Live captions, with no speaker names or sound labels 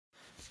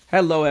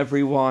Hello,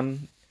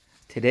 everyone.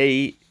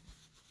 Today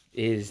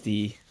is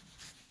the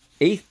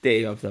 8th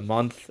day of the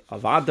month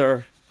of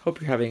Adar.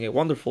 Hope you're having a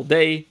wonderful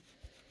day.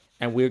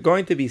 And we're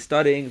going to be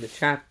studying the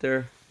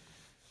chapter,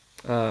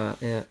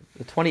 the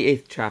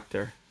 28th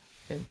chapter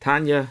in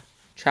Tanya,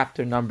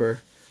 chapter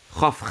number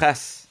Chaf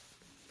Ches.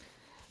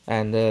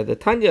 And the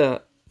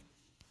Tanya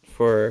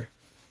for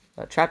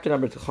chapter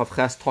number Chaf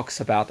Ches talks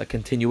about a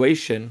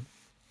continuation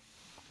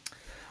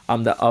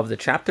of the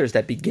chapters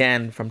that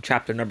began from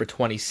chapter number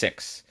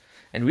 26.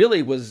 And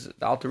really was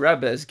the Alter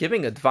Rebbe is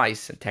giving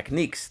advice and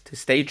techniques to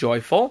stay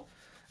joyful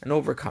and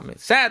overcoming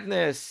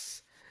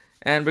sadness,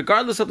 and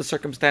regardless of the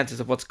circumstances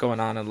of what's going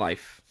on in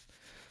life.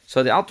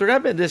 So the Alter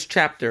Rebbe in this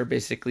chapter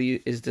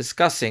basically is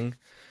discussing,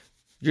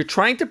 you're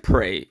trying to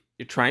pray,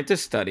 you're trying to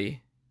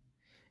study,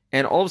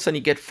 and all of a sudden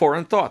you get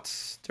foreign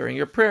thoughts during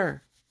your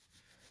prayer.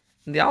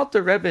 And the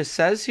Alter Rebbe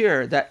says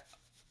here that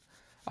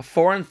a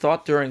foreign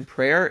thought during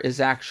prayer is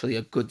actually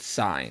a good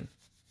sign.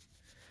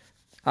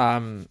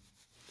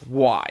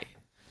 Why?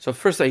 So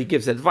first he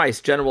gives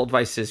advice. General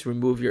advice is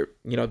remove your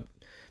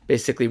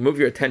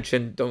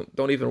attention.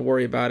 Don't even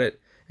worry about it,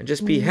 and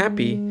just be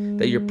happy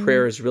that your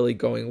prayer is really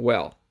going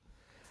well.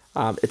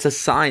 It's a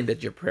sign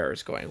that your prayer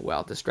is going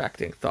well.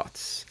 Distracting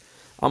thoughts,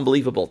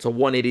 unbelievable. It's a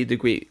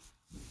 180-degree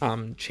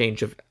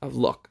change of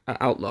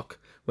outlook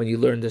when you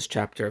learn this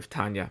chapter of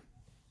Tanya.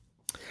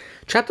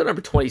 Chapter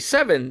number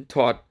 27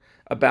 taught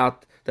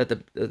about that the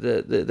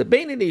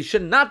Beinoni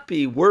should not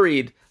be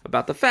worried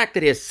about the fact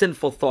that he has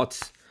sinful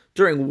thoughts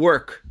during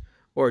work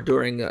or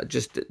during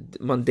just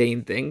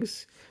mundane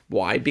things.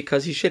 Why?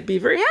 Because he should be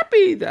very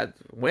happy that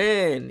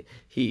when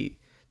he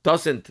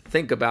doesn't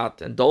think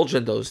about, indulge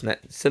in those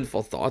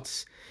sinful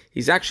thoughts,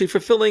 he's actually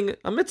fulfilling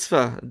a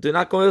mitzvah. Do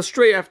not go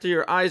astray after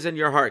your eyes and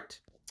your heart.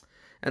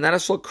 And that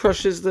also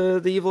crushes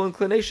the evil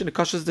inclination. It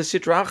crushes the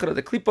sitra achra,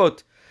 the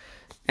klipot,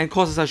 and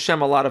causes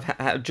Hashem a lot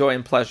of joy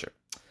and pleasure.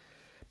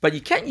 But you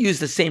can't use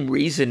the same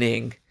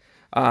reasoning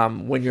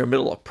when you're in the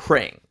middle of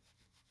praying.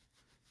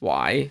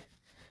 Why?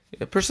 If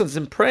a person's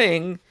in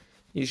praying,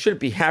 you shouldn't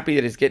be happy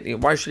that he's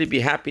getting. Why should he be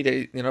happy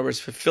that he's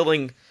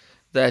fulfilling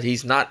that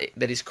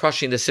he's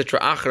crushing the sitra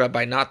achra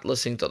by not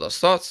listening to those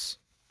thoughts?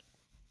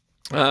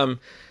 In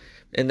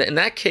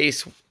that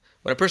case,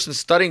 when a person's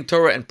studying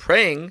Torah and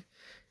praying,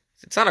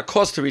 it's not a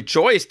cause to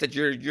rejoice that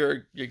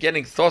you're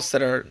getting thoughts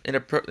that are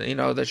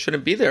that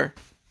shouldn't be there.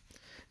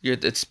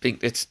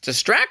 It's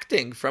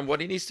distracting from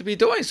what he needs to be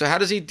doing. So how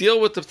does he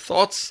deal with the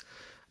thoughts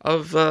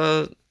of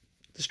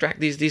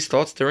these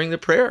thoughts during the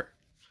prayer?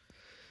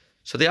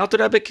 So the Alter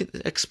Rebbe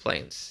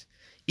explains,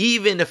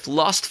 even if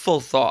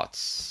lustful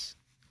thoughts,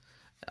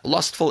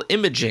 lustful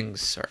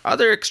imagings, or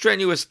other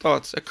extraneous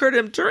thoughts occur to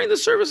him during the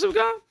service of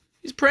God,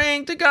 he's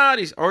praying to God,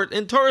 or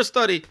in Torah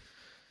study,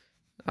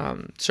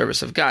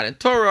 service of God in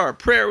Torah, or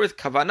prayer with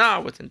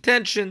kavanah, with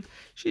intention,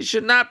 he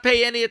should not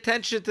pay any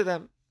attention to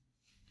them.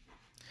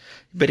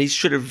 But he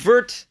should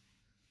avert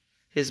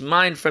his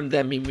mind from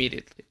them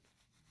immediately.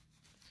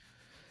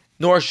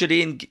 Nor should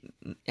he,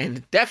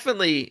 and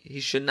definitely he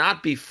should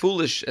not be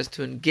foolish as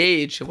to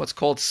engage in what's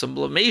called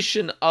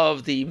sublimation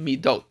of the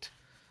midot,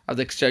 of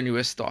the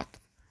extraneous thought,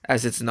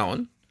 as it's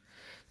known.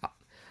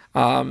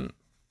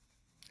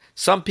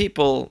 Some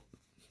people,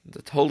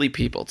 the holy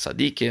people,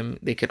 tzaddikim,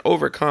 they can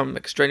overcome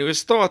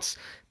extraneous thoughts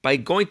by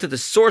going to the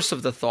source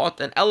of the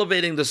thought and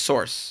elevating the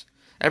source.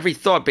 Every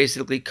thought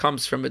basically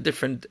comes from a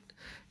different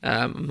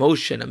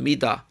emotion, a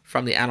midah,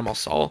 from the animal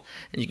soul,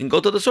 and you can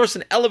go to the source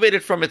and elevate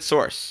it from its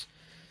source.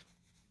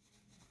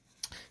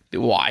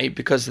 Why?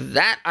 Because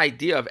that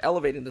idea of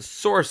elevating the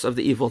source of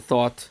the evil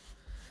thought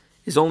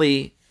is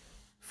only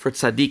for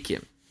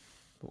tzaddikim.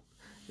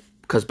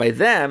 Because by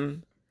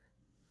them,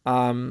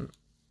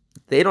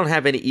 they don't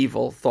have any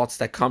evil thoughts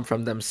that come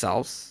from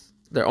themselves,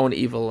 their own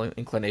evil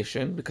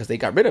inclination, because they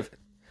got rid of it.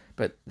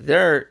 But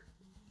their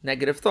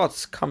negative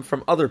thoughts come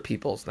from other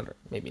people's that are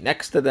maybe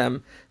next to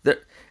them.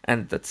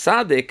 And the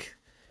tzaddik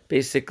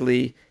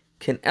basically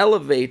can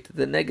elevate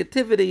the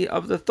negativity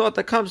of the thought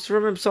that comes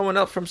from someone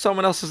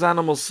else's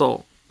animal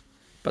soul.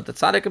 But the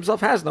tzaddik himself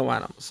has no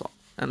animal soul,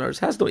 and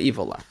has no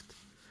evil left.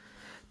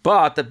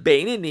 But as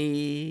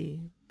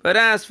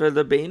for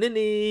the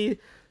Beinoni,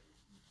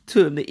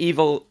 to whom the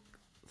evil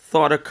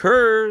thought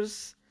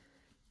occurs,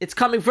 it's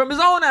coming from his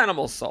own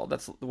animal soul.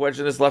 That's wedged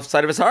in his left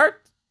side of his heart.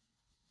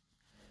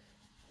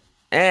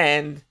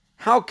 And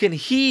how can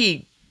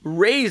he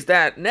raise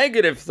that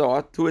negative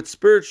thought to its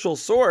spiritual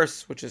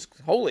source, which is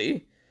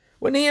holy,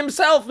 when he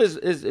himself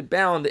is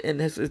bound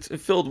and it's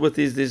filled with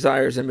these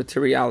desires and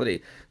materiality?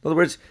 In other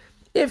words,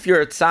 if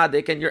you're a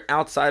tzaddik and you're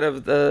outside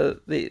of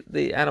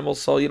the animal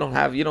soul, you don't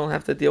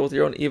have to deal with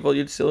your own evil.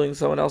 You're stealing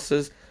someone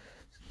else's.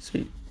 So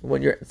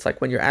it's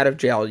like when you're out of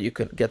jail, you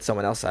can get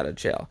someone else out of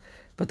jail.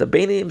 But the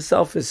Beinoni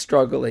himself is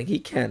struggling. He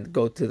can't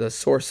go to the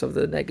source of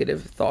the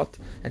negative thought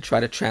and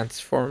try to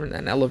transform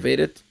and elevate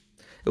it.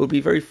 It would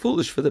be very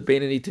foolish for the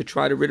Beinoni to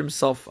try to rid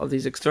himself of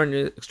these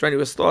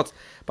extraneous thoughts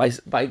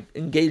by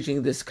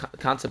engaging this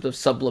concept of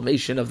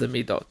sublimation of the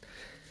midot.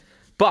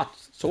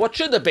 So what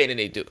should the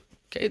Beinoni do?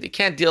 Okay, they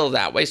can't deal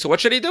that way. So what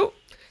should he do?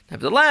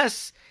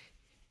 Nevertheless,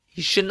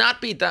 he should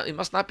not be. He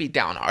must not be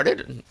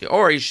downhearted,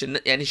 or he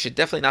should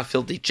definitely not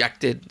feel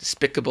dejected,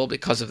 despicable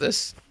because of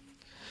this.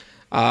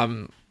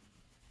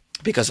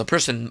 Because a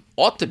person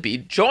ought to be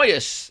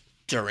joyous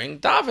during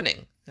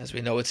davening. As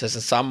we know, it says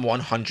in Psalm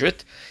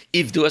 100,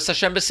 Ivdu es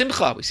Hashem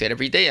b'simcha. We say it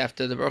every day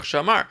after the Baruch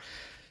Shamar.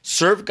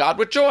 Serve God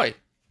with joy.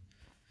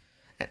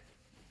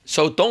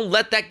 So don't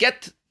let that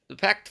get, the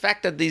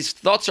fact that these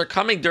thoughts are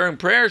coming during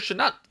prayer should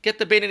not get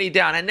the Beinoni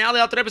down. And now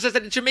the Alter Rebbe says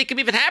that it should make him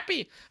even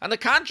happy. On the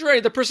contrary,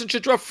 the person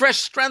should draw fresh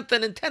strength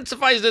and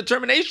intensify his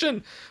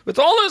determination with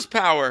all his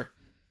power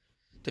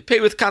to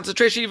pay with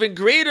concentration even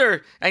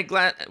greater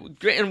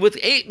and with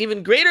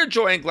even greater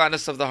joy and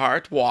gladness of the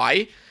heart.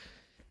 Why?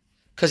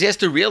 Because he has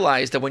to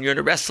realize that when you're in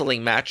a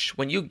wrestling match,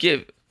 when you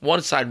give,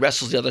 one side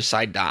wrestles the other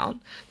side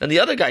down, then the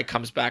other guy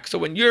comes back. So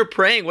when you're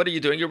praying, what are you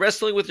doing? You're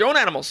wrestling with your own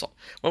animal soul.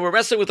 When we're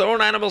wrestling with our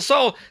own animal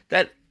soul,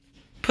 that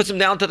puts him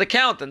down to the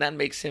count, and that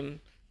makes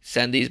him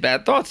send these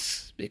bad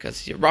thoughts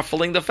because you're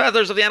ruffling the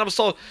feathers of the animal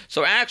soul.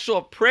 So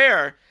actual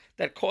prayer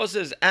that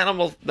causes the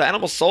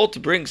animal soul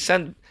to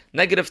send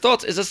negative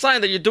thoughts is a sign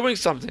that you're doing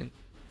something.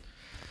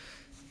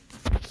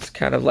 It's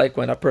kind of like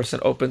when a person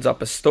opens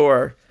up a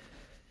store.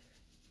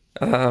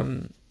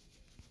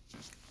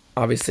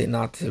 Obviously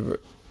not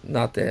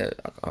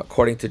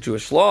according to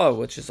Jewish law,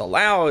 which is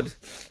allowed.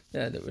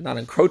 We're not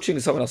encroaching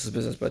someone else's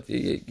business, but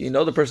you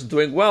know the person's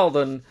doing well,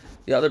 then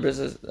the other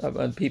business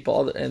and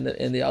people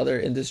in the other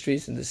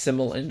industries, in the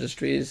similar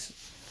industries,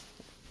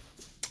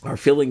 are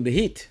feeling the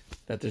heat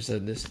that there's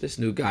this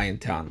new guy in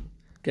town.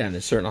 Again,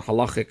 there's certain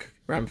halachic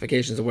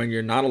ramifications of when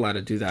you're not allowed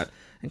to do that,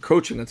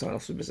 encroaching on someone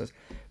else's business.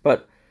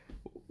 But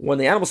when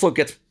the animal soul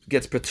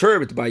gets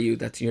perturbed by you,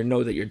 you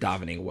know that you're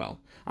davening well.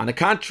 On the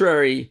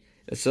contrary,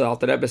 as the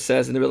Alter Rebbe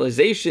says, in the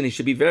realization, he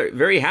should be very,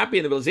 very happy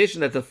in the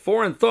realization that the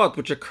foreign thought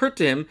which occurred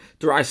to him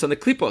derives from the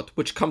klipot,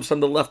 which comes from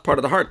the left part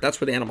of the heart.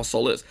 That's where the animal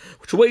soul is,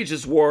 which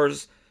wages war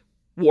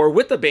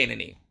with the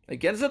Beinoni,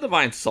 against the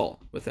divine soul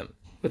within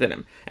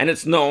him. And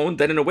it's known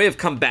that in a way of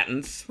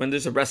combatants, when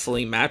there's a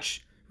wrestling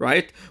match,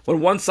 right, when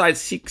one side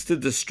seeks to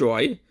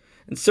destroy,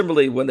 and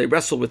similarly when they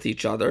wrestle with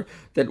each other,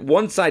 that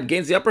one side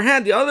gains the upper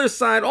hand, the other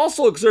side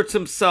also exerts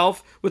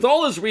himself with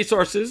all his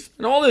resources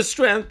and all his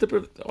strength to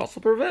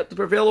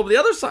prevail over the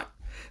other side.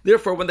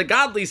 Therefore, when the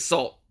godly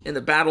soul in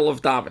the battle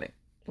of davening,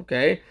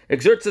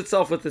 exerts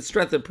itself with its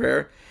strength in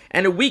prayer,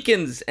 and it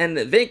weakens and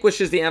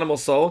vanquishes the animal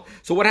soul.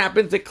 So what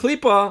happens? The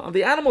klipa of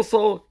the animal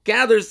soul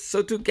gathers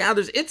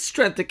its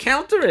strength to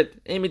counter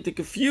it, aiming to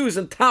confuse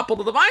and topple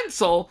the divine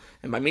soul,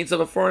 and by means of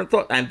a foreign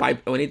thought. And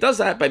when he does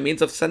that, by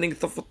means of sending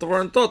the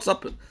foreign thoughts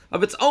up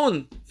of its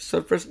own,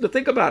 so for person to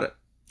think about it,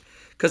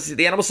 because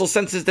the animal soul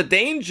senses the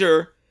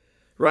danger,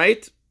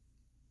 right?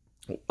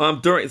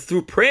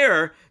 Through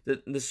prayer,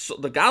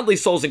 the godly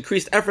soul's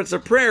increased efforts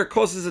of prayer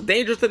causes a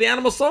danger to the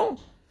animal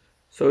soul.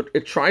 So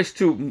it tries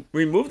to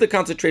remove the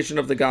concentration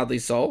of the godly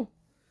soul.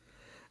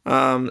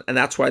 And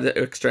that's why the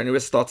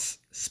extraneous thoughts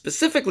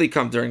specifically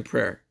come during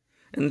prayer.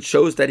 And it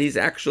shows that he's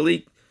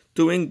actually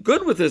doing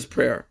good with his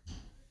prayer.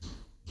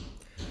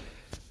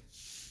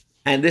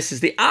 And this is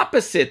the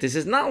opposite. This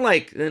is not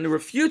like, and it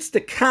refutes the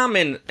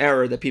common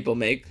error that people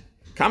make.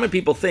 Common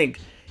people think,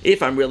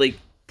 if I'm really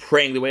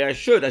praying the way I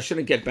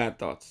shouldn't get bad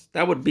thoughts.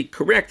 That would be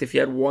correct if you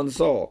had one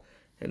soul.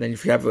 And then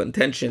if you have an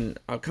intention,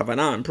 a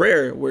kavanah in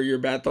prayer, where your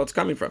bad thoughts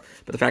coming from.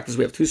 But the fact is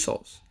we have two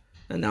souls.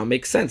 And now it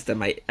makes sense that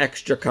my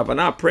extra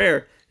kavanah,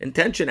 prayer,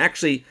 intention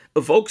actually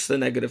evokes the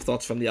negative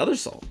thoughts from the other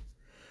soul.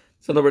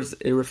 So in other words,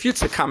 it refutes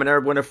the common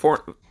error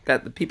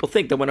that the people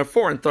think that when a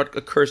foreign thought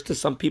occurs to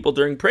some people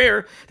during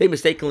prayer, they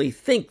mistakenly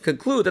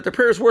conclude that the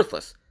prayer is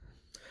worthless.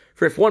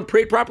 For if one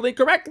prayed properly and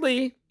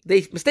correctly,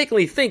 they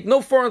mistakenly think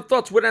no foreign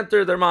thoughts would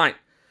enter their mind.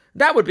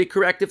 That would be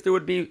correct if there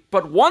would be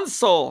but one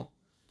soul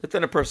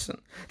within a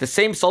person. The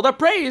same soul that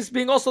prays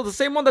being also the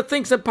same one that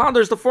thinks and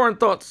ponders the foreign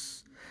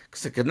thoughts.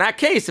 Because in that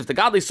case, if the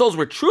godly souls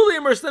were truly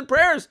immersed in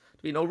prayers,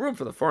 there'd be no room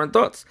for the foreign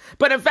thoughts.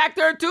 But in fact,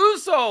 there are two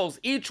souls,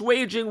 each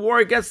waging war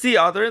against the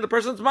other in the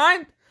person's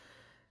mind.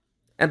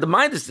 And the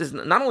mind is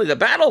not only the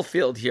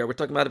battlefield here, we're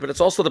talking about it, but it's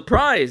also the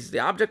prize. The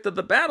object of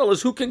the battle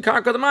is who can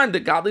conquer the mind. The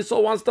godly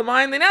soul wants to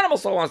mind, the animal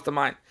soul wants to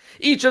mind.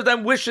 Each of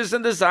them wishes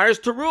and desires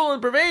to rule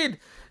and pervade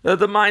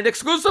the mind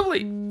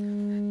exclusively.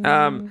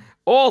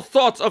 All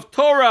thoughts of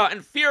Torah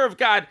and fear of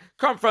God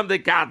come from the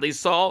godly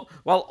soul,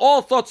 while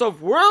all thoughts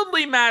of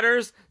worldly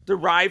matters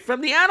derive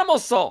from the animal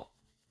soul.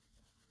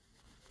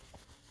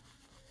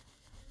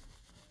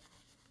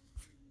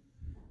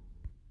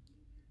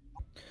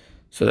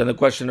 So then the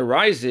question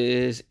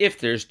arises, if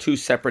there's two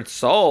separate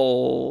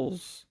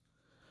souls,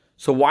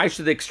 so why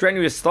should the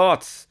extraneous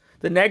thoughts,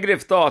 the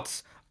negative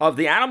thoughts of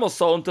the animal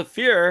soul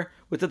interfere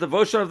with the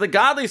devotion of the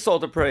godly soul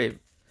to pray?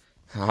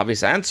 The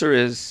obvious answer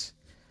is,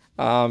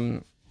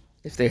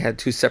 if they had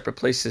two separate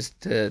places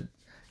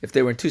if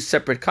they were in two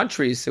separate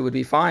countries, it would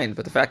be fine.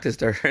 But the fact is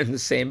they're in the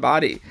same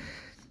body.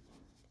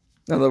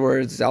 In other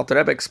words, Alter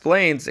Rebbe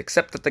explains,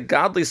 except that the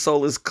godly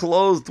soul is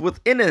clothed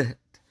within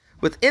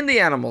the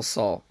animal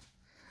soul.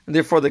 And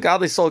therefore the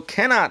godly soul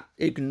cannot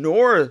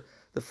ignore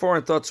the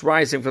foreign thoughts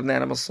rising from the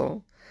animal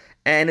soul.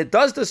 And it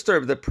does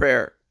disturb the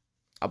prayer,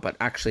 but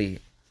actually,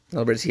 in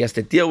other words, he has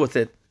to deal with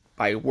it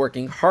by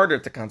working harder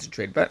to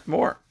concentrate, but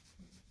more.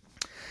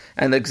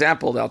 And the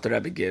example the Alter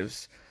Rebbe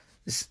gives,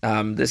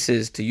 this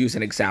is to use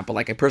an example,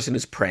 like a person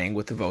who's praying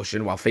with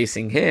devotion while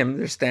facing him,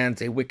 there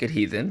stands a wicked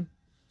heathen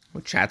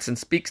who chats and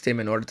speaks to him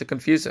in order to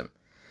confuse him.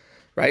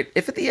 Right?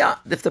 If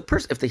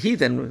the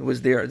heathen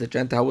was there, the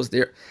Gentile was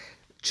there,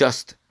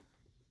 just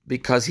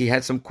because he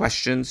had some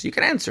questions, you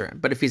can answer him.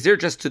 But if he's there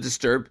just to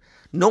disturb,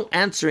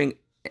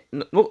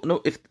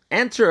 if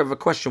answer of a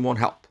question won't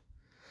help.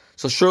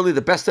 So surely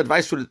the best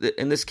advice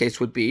in this case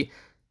would be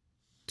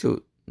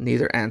to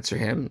neither answer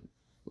him,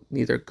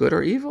 neither good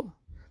or evil,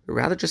 but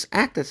rather just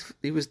act as if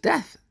he was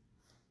death.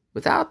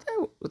 They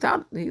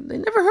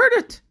never heard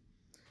it.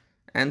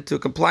 And to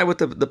comply with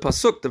the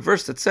pasuk, the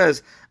verse that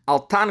says,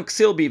 Al tan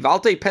ksil bi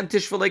valte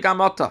pentish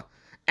v'legamata.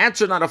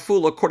 Answer not a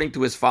fool according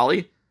to his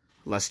folly,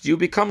 lest you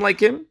become like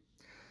him.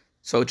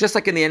 So just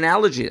like in the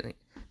analogy,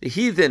 the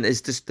heathen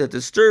that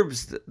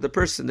disturbs the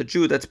person, the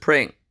Jew that's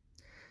praying.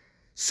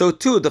 So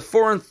too, the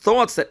foreign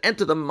thoughts that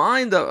enter the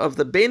mind of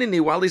the Beinoni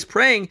while he's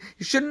praying,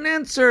 he shouldn't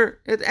answer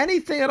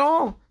anything at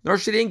all, nor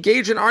should he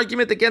engage in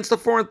argument against the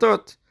foreign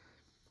thought.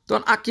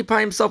 Don't occupy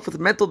himself with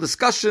mental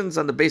discussions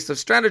on the basis of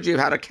strategy of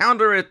how to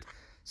counter it,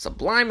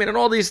 sublime it, and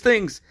all these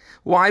things.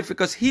 Why?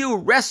 Because he who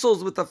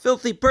wrestles with a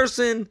filthy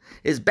person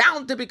is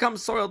bound to become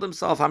soiled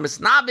himself.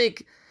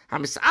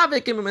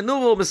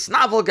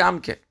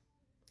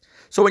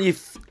 So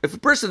if a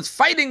person's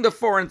fighting the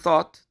foreign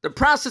thought, the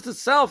process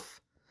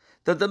itself,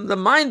 the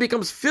mind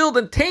becomes filled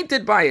and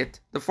tainted by it,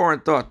 the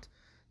foreign thought.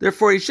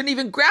 Therefore, he shouldn't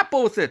even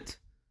grapple with it.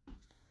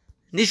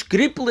 Nicht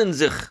grippeln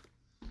sich.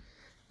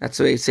 That's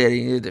what he said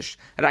in Yiddish.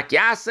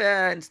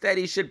 Rakyase, instead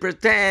he should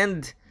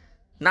pretend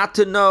not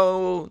to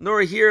know nor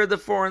hear the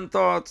foreign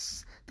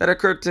thoughts that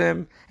occur to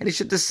him, and he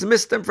should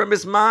dismiss them from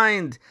his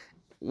mind.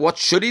 What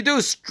should he do?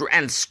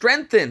 And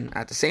strengthen.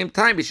 At the same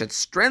time, he should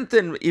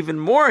strengthen even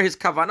more his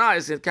kavanah,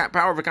 his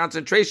power of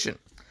concentration.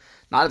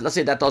 Now, let's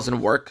say that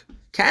doesn't work.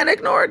 Can't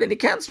ignore it, and he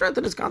can't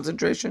strengthen his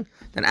concentration.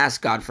 Then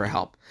ask God for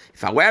help.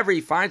 If, however,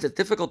 he finds it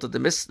difficult to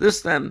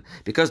dismiss them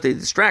because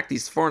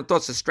these foreign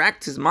thoughts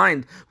distract his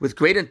mind with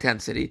great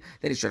intensity,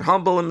 then he should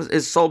humble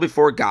his soul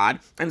before God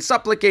and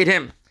supplicate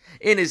him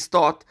in his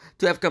thought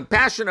to have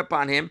compassion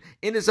upon him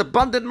in his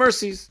abundant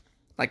mercies.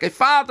 Like a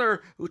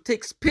father who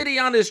takes pity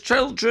on his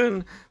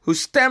children who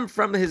stem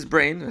from his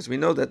brain, as we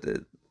know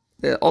that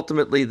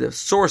ultimately the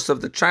source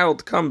of the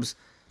child comes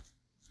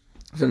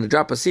from the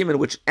drop of semen,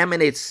 which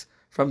emanates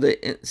from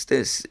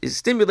is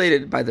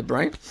stimulated by the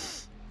brain,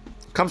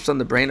 comes from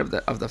the brain of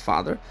the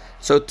father.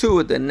 So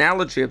too, the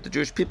analogy of the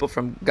Jewish people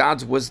from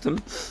God's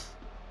wisdom.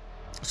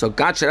 So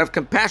God should have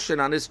compassion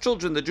on his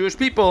children, the Jewish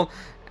people,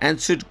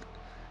 and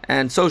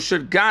so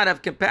should God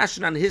have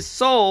compassion on his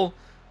soul,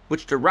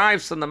 which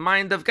derives from the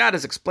mind of God,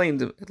 as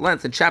explained at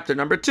length in chapter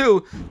number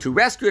 2, to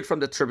rescue it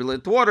from the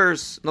turbulent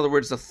waters. In other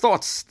words, the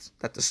thoughts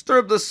that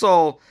disturb the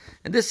soul.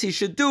 And this he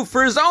should do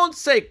for his own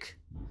sake,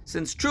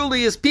 since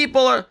truly his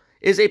people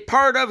is a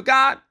part of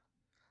God.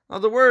 In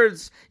other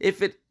words,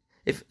 if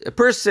a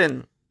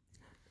person,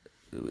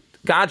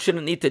 God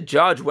shouldn't need to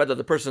judge whether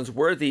the person's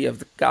worthy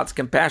of God's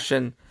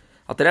compassion.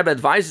 Alter Rebbe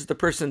advises the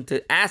person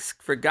to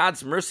ask for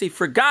God's mercy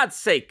for God's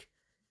sake.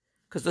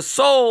 Because the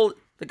soul,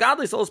 the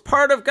godly soul, is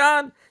part of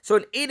God. So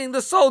in aiding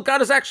the soul,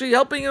 God is actually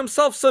helping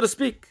himself, so to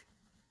speak.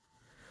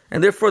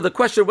 And therefore, the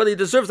question of whether he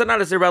deserves it or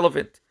not is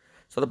irrelevant.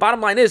 So the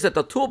bottom line is that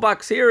the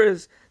toolbox here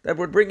is that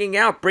we're breaking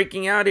out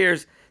here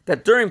is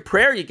that during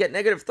prayer you get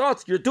negative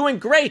thoughts. You're doing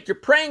great. You're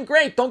praying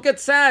great. Don't get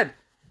sad.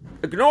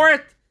 Ignore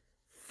it.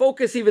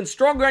 Focus even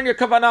stronger on your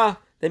kavanah.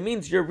 That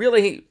means you're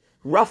really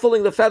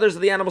ruffling the feathers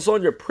of the animal soul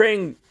and you're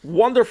praying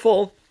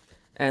wonderful,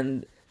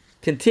 and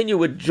continue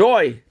with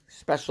joy.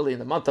 Especially in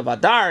the month of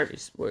Adar,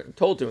 we're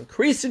told to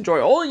increase in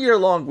joy all year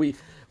long.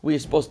 We're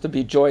supposed to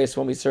be joyous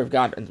when we serve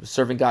God, and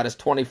serving God is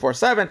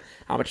 24/7.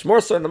 How much more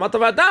so in the month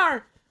of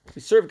Adar?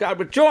 We serve God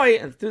with joy,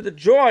 and through the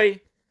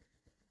joy,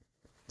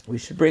 we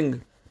should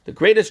bring the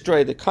greatest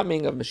joy, the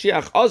coming of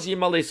Mashiach. Az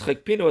yimalei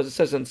chekpinu, as it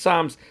says in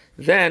Psalms,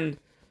 then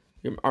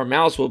our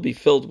mouths will be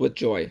filled with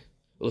joy.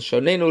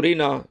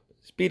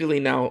 Speedily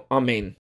now, Amen.